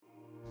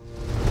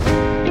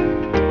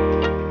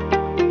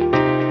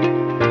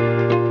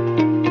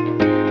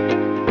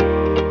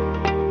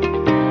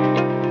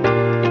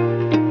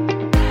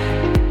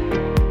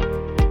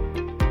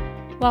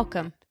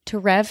Welcome to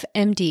Rev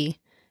MD,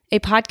 a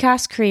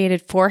podcast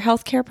created for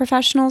healthcare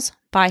professionals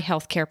by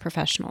healthcare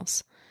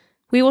professionals.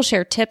 We will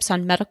share tips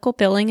on medical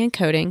billing and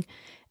coding,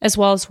 as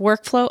well as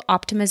workflow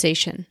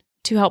optimization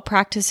to help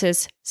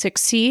practices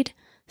succeed,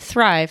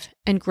 thrive,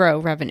 and grow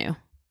revenue.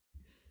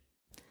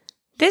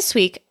 This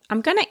week,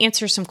 I'm going to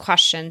answer some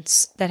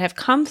questions that have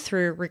come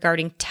through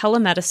regarding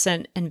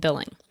telemedicine and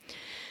billing.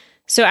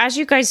 So as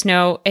you guys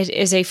know, it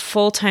is a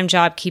full-time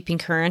job keeping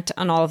current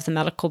on all of the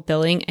medical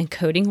billing and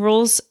coding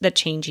rules that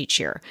change each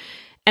year.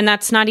 And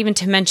that's not even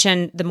to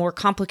mention the more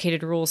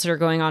complicated rules that are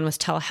going on with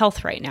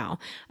telehealth right now,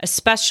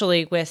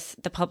 especially with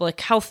the public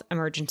health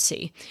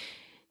emergency.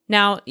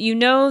 Now, you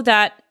know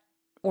that,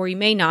 or you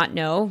may not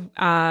know,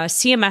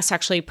 CMS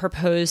actually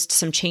proposed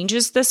some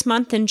changes this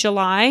month in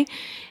July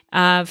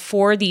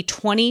for the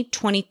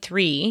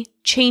 2023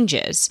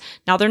 changes.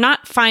 Now, they're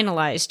not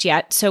finalized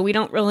yet, so we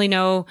don't really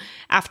know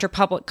after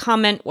public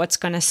comment what's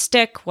going to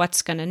stick,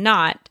 what's going to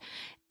not.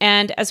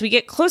 And as we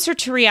get closer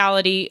to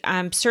reality,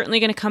 I'm certainly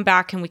going to come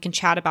back and we can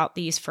chat about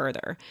these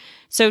further.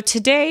 So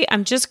today,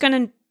 I'm just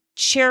going to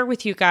share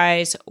with you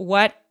guys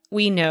what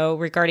we know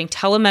regarding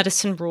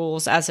telemedicine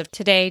rules as of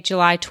today,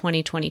 July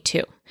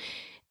 2022,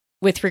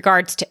 with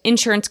regards to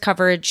insurance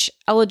coverage,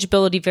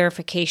 eligibility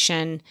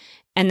verification,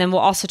 and then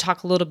we'll also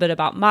talk a little bit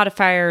about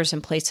modifiers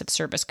and place of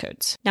service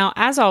codes. Now,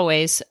 as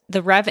always,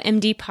 the Rev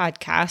MD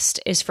podcast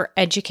is for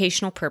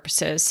educational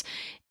purposes,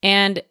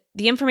 and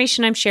the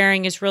information I'm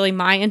sharing is really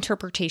my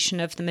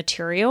interpretation of the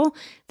material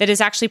that is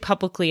actually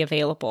publicly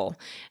available.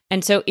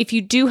 And so if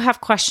you do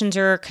have questions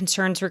or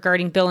concerns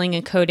regarding billing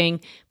and coding,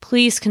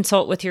 please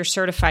consult with your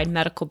certified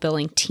medical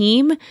billing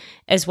team,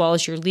 as well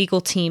as your legal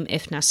team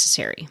if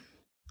necessary.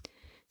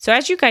 So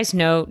as you guys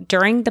know,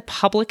 during the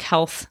public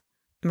health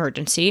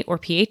emergency, or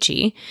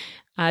PHE,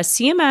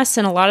 CMS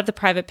and a lot of the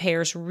private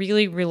payers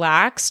really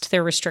relaxed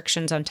their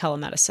restrictions on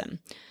telemedicine.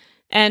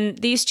 And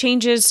these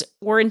changes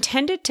were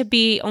intended to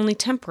be only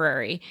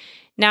temporary.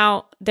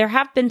 Now, there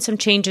have been some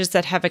changes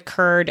that have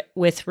occurred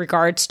with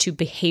regards to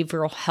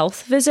behavioral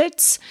health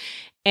visits,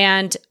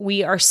 and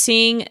we are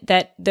seeing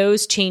that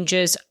those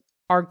changes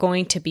are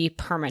going to be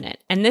permanent.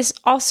 And this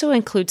also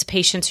includes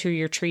patients who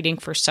you're treating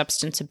for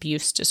substance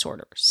abuse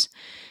disorders.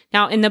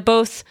 Now, in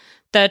both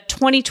the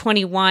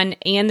 2021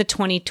 and the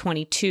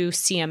 2022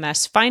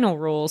 CMS final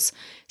rules,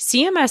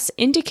 CMS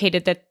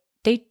indicated that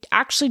they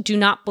actually do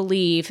not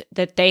believe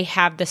that they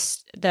have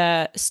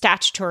the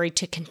statutory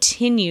to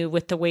continue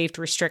with the waived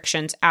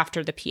restrictions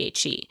after the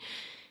PHE.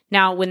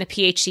 Now, when the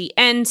PHE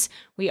ends,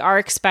 we are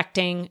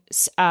expecting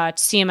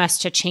CMS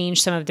to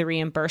change some of the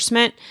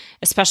reimbursement,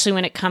 especially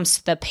when it comes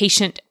to the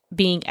patient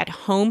being at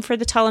home for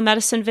the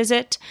telemedicine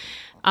visit.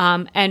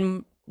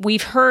 And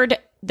we've heard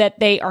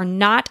that they are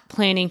not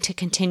planning to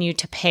continue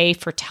to pay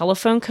for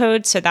telephone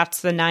codes. So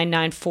that's the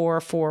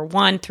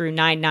 99441 through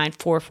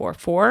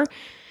 99444.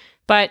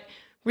 But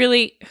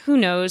really, who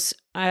knows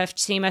if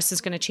CMS is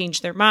going to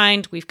change their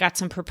mind. We've got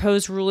some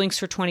proposed rulings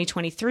for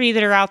 2023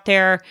 that are out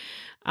there.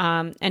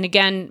 And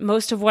again,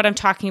 most of what I'm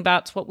talking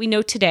about is what we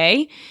know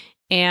today.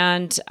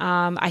 And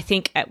I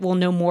think we'll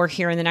know more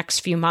here in the next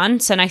few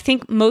months. And I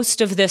think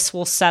most of this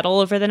will settle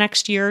over the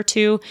next year or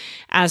two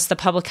as the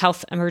public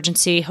health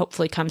emergency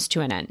hopefully comes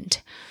to an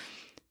end.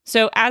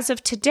 So as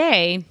of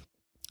today,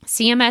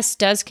 CMS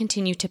does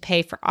continue to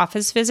pay for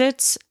office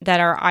visits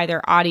that are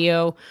either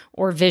audio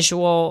or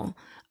visual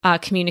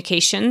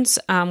communications,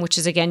 which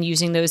is again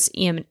using those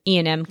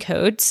E&M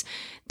codes.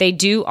 They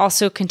do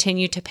also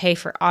continue to pay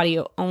for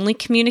audio-only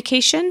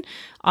communication,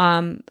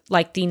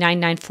 like the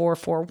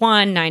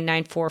 99441,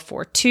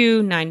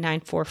 99442,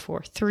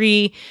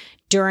 99443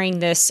 during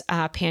this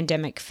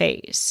pandemic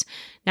phase.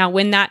 Now,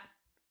 when that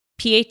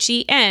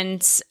PHE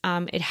ends,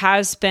 it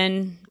has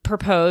been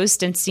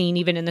proposed and seen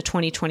even in the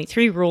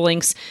 2023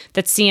 rulings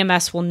that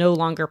CMS will no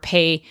longer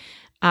pay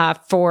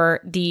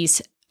for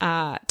these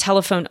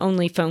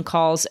telephone-only phone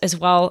calls, as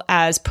well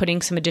as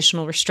putting some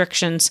additional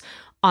restrictions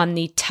on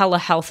the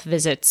telehealth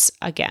visits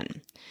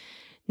again.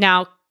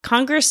 Now,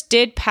 Congress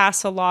did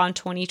pass a law in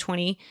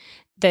 2020,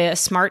 the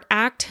SMART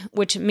Act,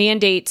 which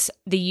mandates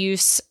the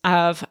use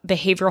of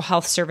behavioral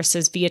health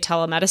services via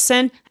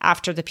telemedicine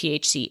after the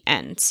PHE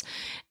ends.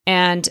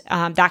 And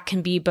that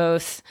can be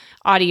both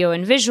audio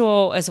and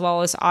visual, as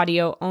well as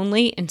audio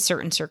only in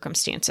certain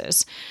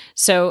circumstances.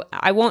 So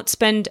I won't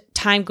spend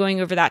time going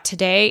over that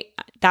today.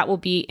 That will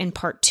be in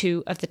part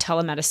 2 of the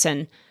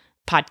telemedicine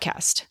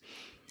podcast.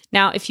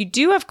 Now, if you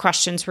do have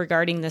questions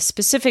regarding the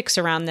specifics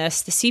around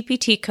this, the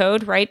CPT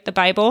code, right, the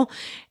Bible,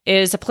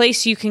 is a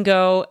place you can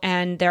go,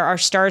 and there are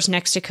stars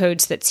next to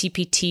codes that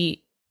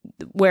CPT,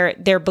 where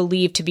they're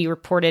believed to be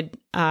reported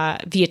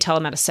via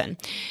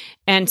telemedicine.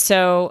 And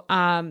so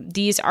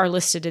these are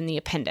listed in the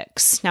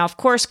appendix. Now, of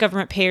course,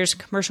 government payers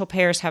and commercial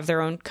payers have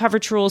their own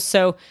coverage rules,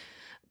 so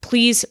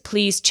please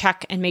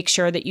check and make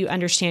sure that you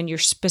understand your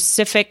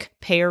specific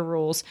payer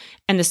rules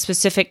and the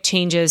specific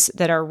changes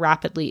that are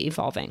rapidly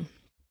evolving.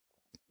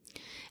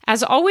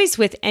 As always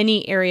with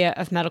any area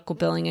of medical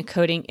billing and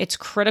coding, it's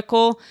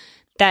critical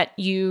that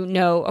you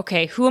know,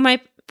 okay, who am I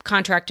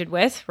contracted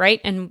with,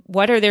 right? And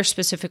what are their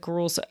specific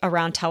rules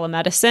around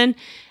telemedicine?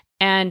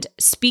 And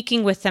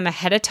speaking with them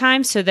ahead of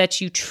time so that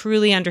you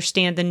truly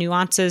understand the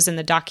nuances and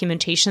the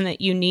documentation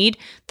that you need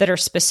that are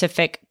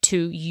specific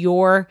to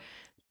your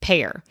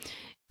payer.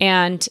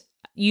 And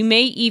you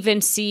may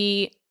even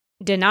see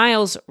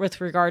denials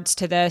with regards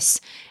to this.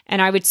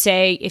 And I would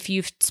say if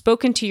you've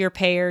spoken to your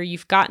payer,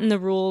 you've gotten the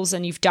rules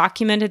and you've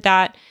documented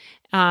that,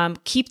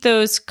 keep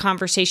those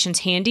conversations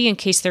handy in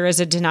case there is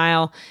a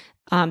denial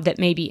that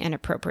may be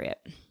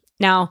inappropriate.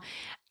 Now,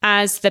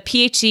 as the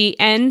PhD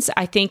ends,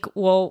 I think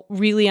we'll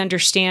really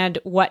understand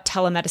what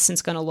telemedicine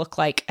is going to look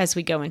like as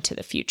we go into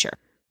the future.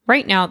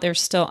 Right now, there's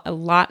still a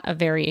lot of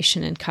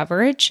variation in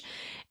coverage,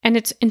 and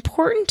it's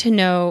important to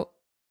know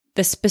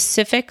the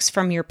specifics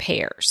from your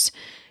payers.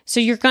 So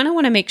you're going to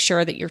want to make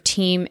sure that your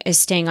team is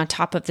staying on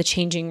top of the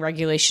changing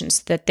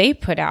regulations that they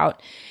put out,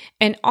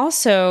 and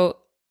also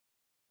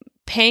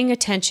paying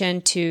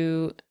attention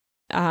to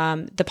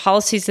the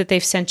policies that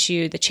they've sent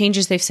you, the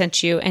changes they've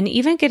sent you, and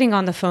even getting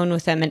on the phone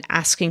with them and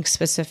asking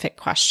specific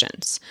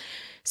questions.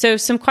 So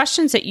some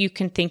questions that you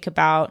can think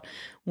about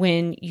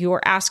when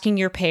you're asking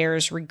your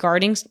payers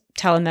regarding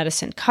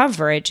telemedicine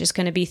coverage is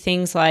going to be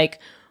things like,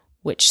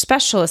 which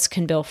specialists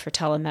can bill for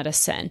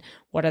telemedicine?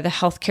 What are the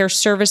healthcare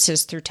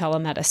services through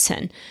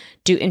telemedicine?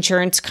 Do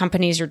insurance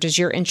companies, or does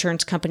your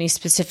insurance company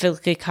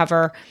specifically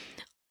cover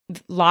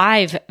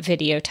live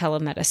video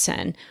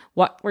telemedicine?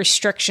 What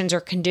restrictions or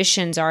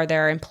conditions are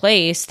there in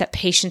place that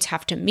patients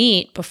have to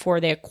meet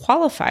before they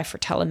qualify for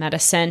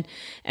telemedicine?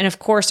 And of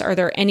course, are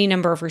there any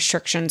number of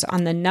restrictions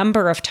on the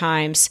number of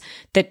times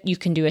that you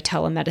can do a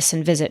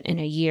telemedicine visit in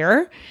a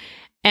year?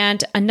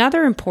 And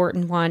another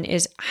important one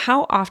is,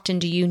 how often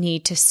do you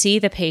need to see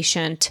the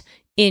patient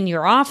in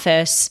your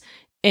office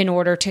in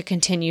order to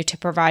continue to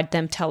provide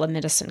them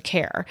telemedicine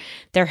care?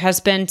 There has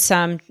been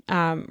some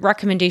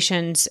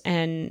recommendations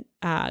and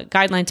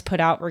guidelines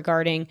put out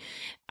regarding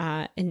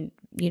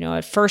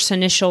a first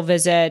initial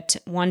visit,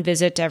 one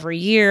visit every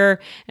year,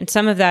 and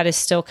some of that is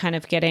still kind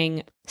of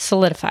getting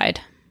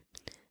solidified.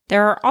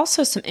 There are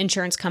also some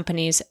insurance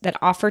companies that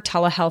offer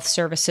telehealth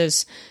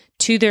services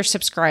to their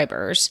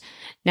subscribers.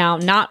 Now,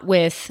 not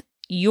with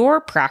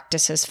your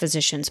practice as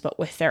physicians, but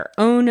with their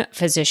own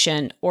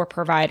physician or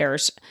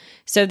providers.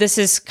 So this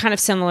is kind of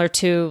similar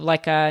to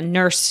like a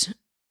nurse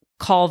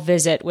call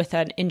visit with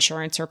an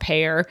insurance or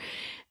payer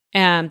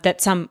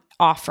that some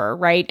offer,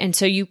 right? And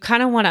so you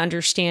kind of want to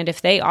understand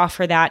if they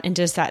offer that, and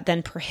does that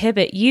then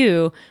prohibit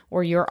you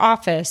or your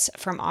office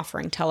from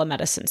offering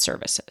telemedicine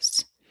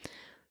services?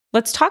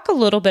 Let's talk a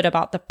little bit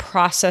about the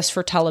process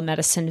for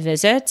telemedicine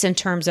visits in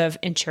terms of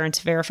insurance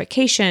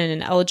verification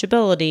and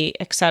eligibility,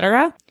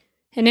 etc.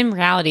 And in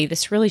reality,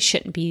 this really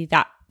shouldn't be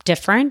that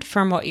different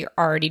from what you're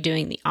already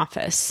doing in the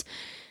office.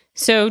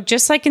 So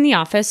just like in the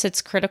office,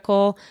 it's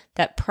critical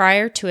that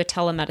prior to a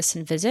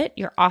telemedicine visit,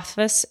 your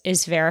office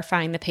is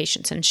verifying the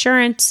patient's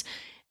insurance.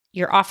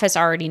 Your office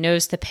already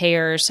knows the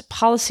payer's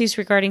policies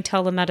regarding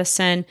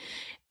telemedicine,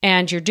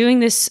 and you're doing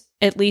this,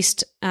 at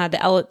least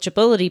the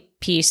eligibility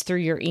piece, through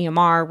your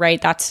EMR,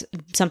 right? That's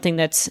something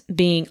that's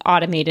being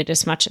automated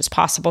as much as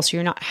possible, so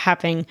you're not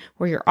having,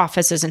 or your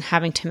office isn't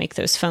having to make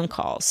those phone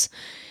calls.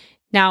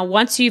 Now,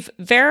 once you've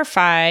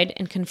verified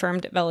and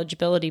confirmed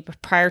eligibility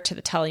prior to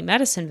the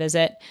telemedicine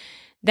visit,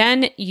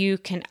 then you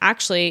can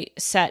actually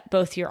set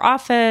both your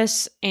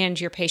office and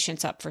your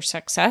patients up for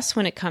success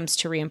when it comes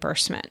to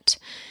reimbursement.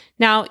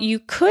 Now, you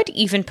could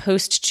even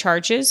post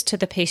charges to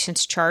the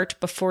patient's chart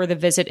before the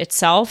visit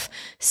itself,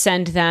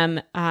 send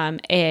them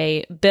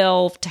a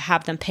bill to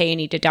have them pay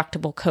any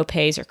deductible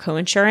copays or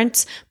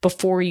coinsurance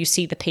before you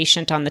see the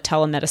patient on the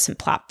telemedicine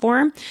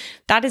platform.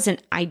 That is an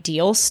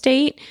ideal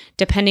state,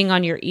 depending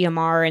on your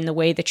EMR and the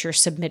way that you're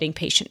submitting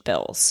patient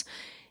bills.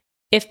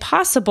 If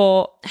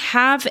possible,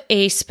 have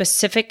a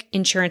specific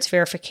insurance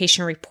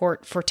verification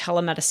report for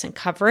telemedicine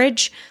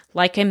coverage.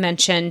 Like I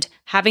mentioned,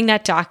 having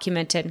that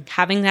documented,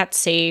 having that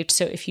saved,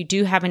 so if you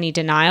do have any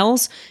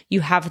denials,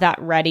 you have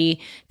that ready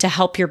to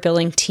help your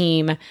billing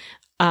team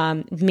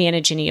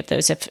manage any of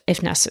those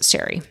if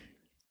necessary.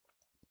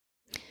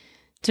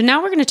 So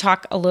now we're going to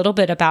talk a little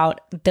bit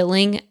about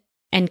billing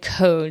and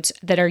codes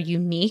that are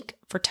unique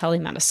for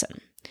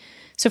telemedicine.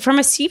 So from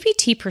a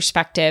CPT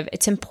perspective,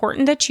 it's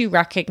important that you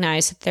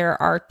recognize that there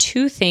are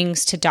two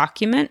things to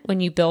document when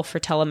you bill for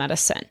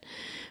telemedicine.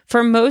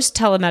 For most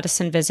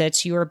telemedicine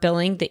visits, you are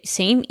billing the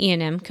same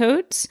E&M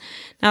codes.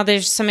 Now,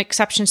 there's some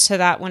exceptions to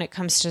that when it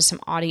comes to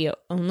some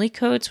audio-only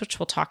codes, which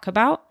we'll talk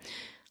about.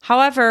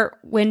 However,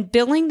 when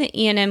billing the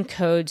E&M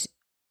codes,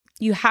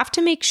 you have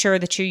to make sure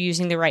that you're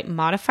using the right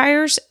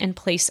modifiers and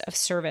place of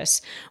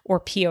service, or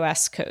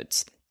POS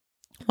codes.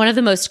 One of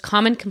the most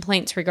common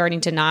complaints regarding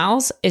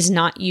denials is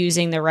not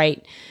using the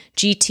right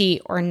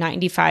GT or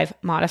 95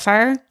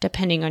 modifier,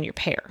 depending on your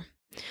payer.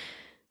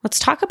 Let's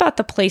talk about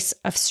the place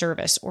of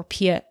service, or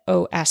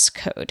POS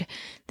code.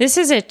 This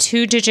is a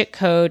 2-digit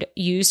code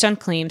used on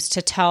claims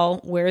to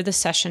tell where the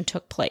session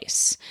took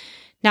place.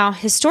 Now,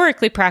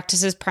 historically,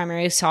 practices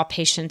primarily saw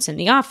patients in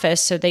the office,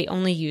 so they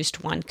only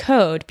used one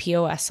code,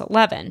 POS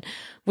 11,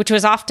 which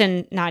was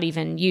often not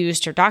even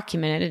used or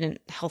documented, and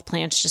health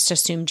plans just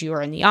assumed you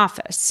were in the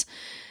office.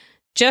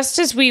 Just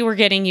as we were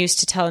getting used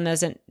to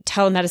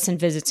telemedicine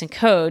visits and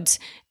codes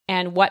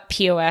and what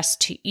POS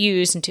to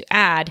use and to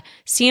add,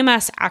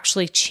 CMS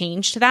actually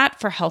changed that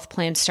for health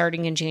plans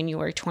starting in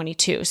January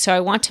 22. So I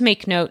want to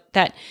make note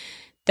that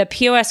the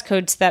POS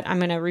codes that I'm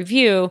going to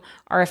review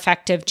are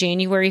effective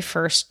January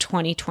 1st,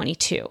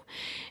 2022.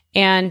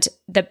 And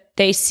the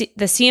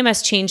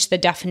CMS changed the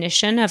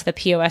definition of the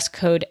POS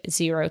code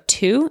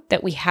 02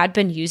 that we had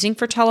been using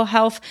for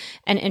telehealth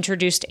and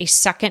introduced a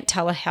second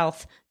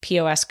telehealth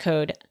POS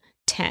code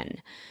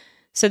 10.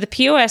 So the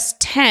POS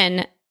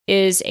 10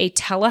 is a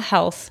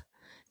telehealth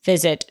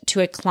visit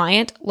to a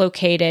client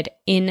located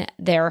in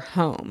their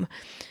home.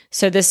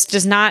 So this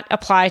does not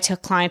apply to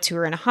clients who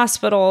are in a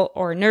hospital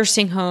or a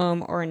nursing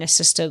home or an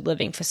assisted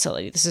living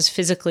facility. This is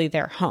physically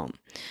their home.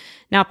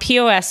 Now,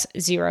 POS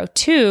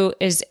 02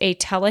 is a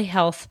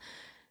telehealth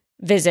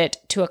visit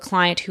to a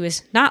client who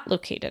is not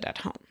located at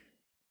home.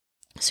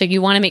 So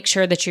you want to make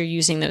sure that you're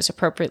using those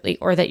appropriately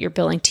or that your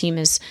billing team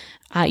is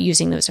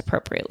using those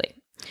appropriately.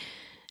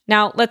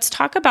 Now, let's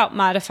talk about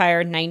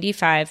modifier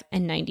 95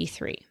 and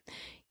 93.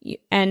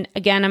 And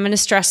again, I'm going to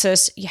stress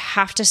this. You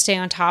have to stay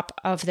on top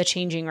of the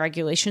changing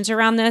regulations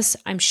around this.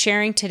 I'm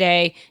sharing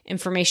today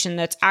information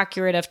that's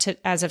accurate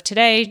as of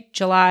today,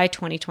 July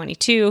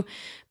 2022,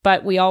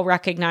 but we all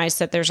recognize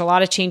that there's a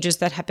lot of changes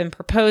that have been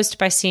proposed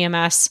by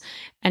CMS,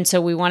 and so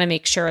we want to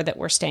make sure that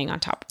we're staying on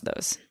top of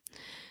those.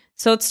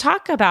 So let's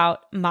talk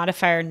about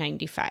modifier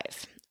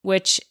 95,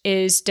 which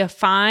is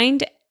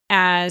defined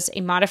as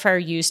a modifier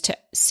used to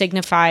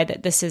signify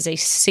that this is a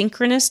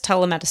synchronous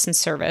telemedicine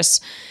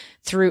service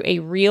through a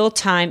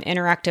real-time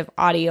interactive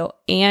audio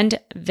and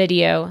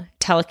video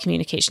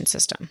telecommunication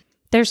system.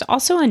 There's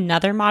also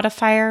another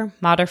modifier,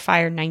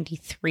 modifier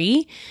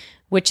 93,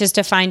 which is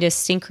defined as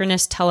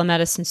synchronous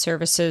telemedicine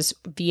services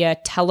via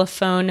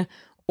telephone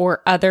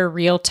or other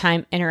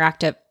real-time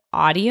interactive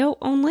audio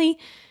only.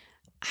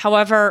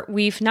 However,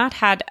 we've not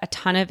had a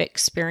ton of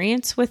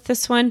experience with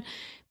this one,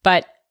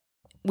 but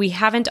we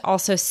haven't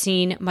also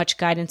seen much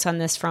guidance on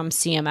this from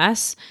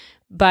CMS,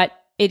 but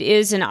it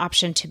is an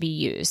option to be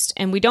used.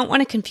 And we don't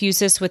want to confuse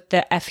this with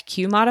the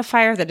FQ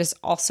modifier that has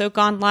also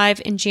gone live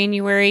in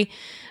January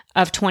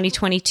of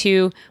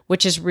 2022,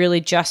 which is really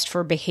just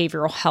for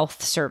behavioral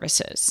health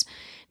services.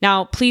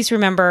 Now, please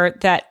remember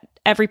that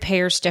every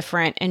payer is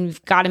different, and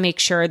you've got to make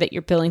sure that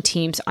your billing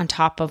team's on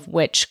top of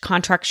which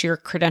contracts you're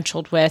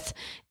credentialed with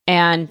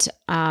and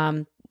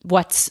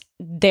what's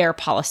their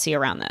policy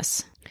around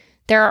this.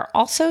 There are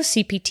also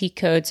CPT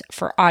codes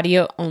for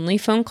audio-only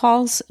phone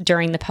calls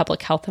during the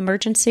public health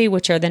emergency,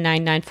 which are the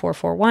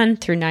 99441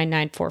 through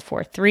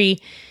 99443.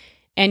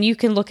 And you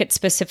can look at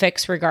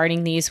specifics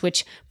regarding these,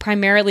 which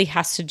primarily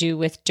has to do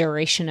with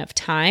duration of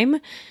time.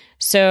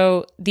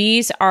 So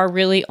these are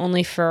really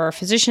only for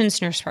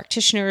physicians, nurse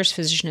practitioners,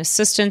 physician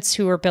assistants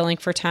who are billing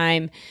for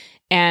time.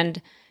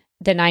 And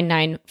the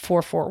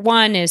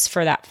 99441 is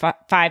for that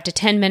 5 to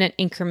 10 minute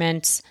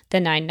increments. The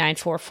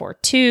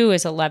 99442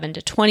 is 11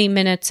 to 20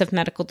 minutes of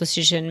medical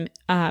decision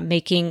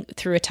making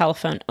through a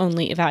telephone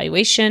only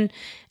evaluation.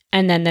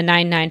 And then the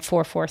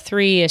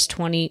 99443 is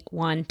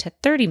 21 to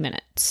 30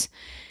 minutes.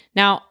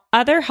 Now,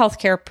 other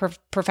healthcare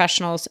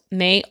professionals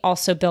may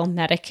also bill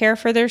Medicare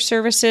for their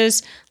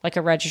services, like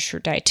a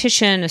registered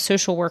dietitian, a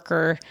social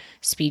worker,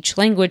 speech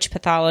language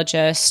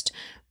pathologist,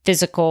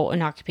 physical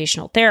and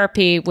occupational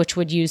therapy, which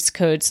would use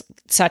codes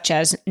such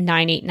as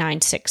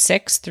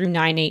 98966 through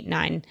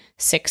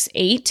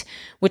 98968,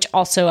 which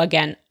also,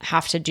 again,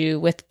 have to do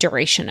with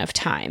duration of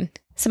time.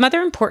 Some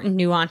other important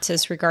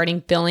nuances regarding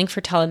billing for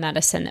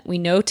telemedicine that we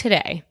know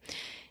today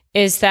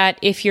is that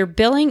if you're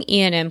billing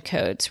E&M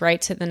codes,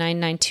 right, so the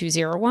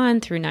 99201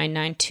 through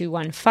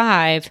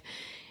 99215,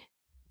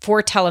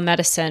 for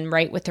telemedicine,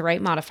 right, with the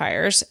right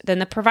modifiers, then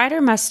the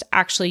provider must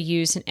actually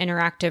use an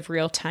interactive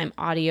real-time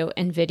audio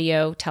and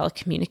video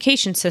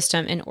telecommunication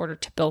system in order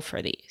to bill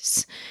for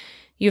these.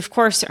 You, of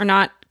course, are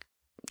not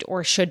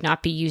or should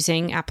not be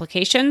using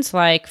applications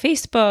like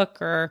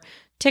Facebook or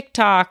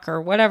TikTok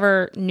or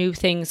whatever new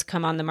things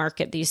come on the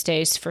market these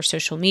days for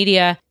social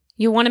media.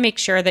 You want to make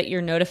sure that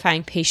you're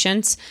notifying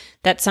patients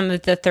that some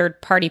of the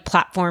third-party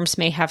platforms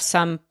may have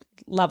some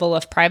level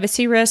of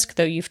privacy risk,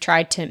 though you've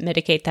tried to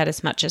mitigate that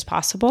as much as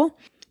possible.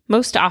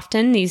 Most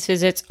often, these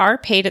visits are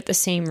paid at the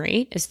same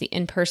rate as the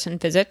in-person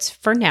visits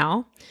for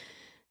now.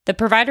 The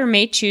provider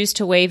may choose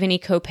to waive any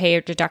copay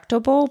or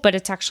deductible, but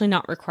it's actually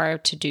not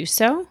required to do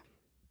so.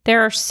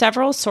 There are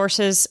several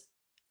sources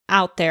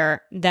out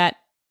there that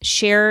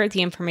share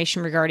the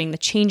information regarding the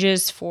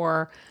changes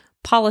for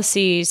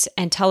policies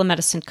and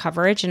telemedicine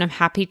coverage, and I'm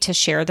happy to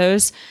share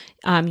those.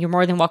 You're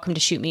more than welcome to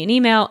shoot me an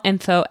email,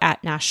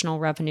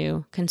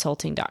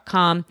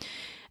 info@nationalrevenueconsulting.com.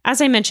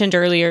 As I mentioned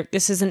earlier,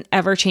 this is an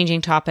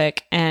ever-changing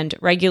topic, and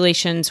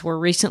regulations were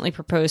recently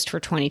proposed for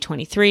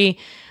 2023.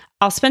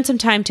 I'll spend some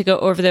time to go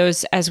over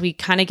those as we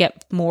kind of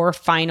get more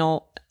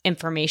final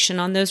information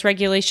on those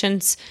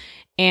regulations.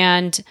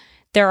 And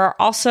there are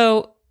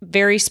also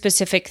very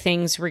specific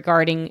things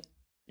regarding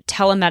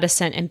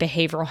telemedicine and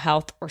behavioral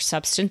health or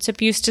substance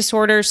abuse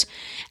disorders.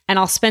 And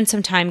I'll spend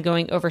some time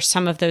going over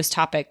some of those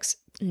topics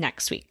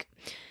next week.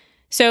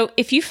 So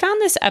if you found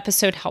this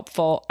episode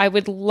helpful, I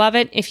would love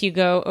it if you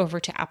go over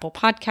to Apple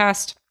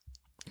Podcast,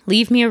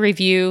 leave me a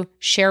review,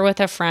 share with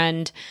a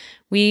friend.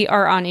 We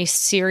are on a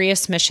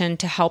serious mission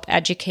to help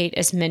educate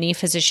as many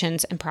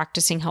physicians and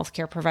practicing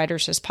healthcare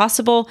providers as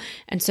possible.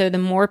 And so the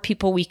more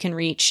people we can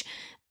reach,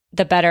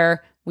 the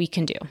better we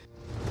can do.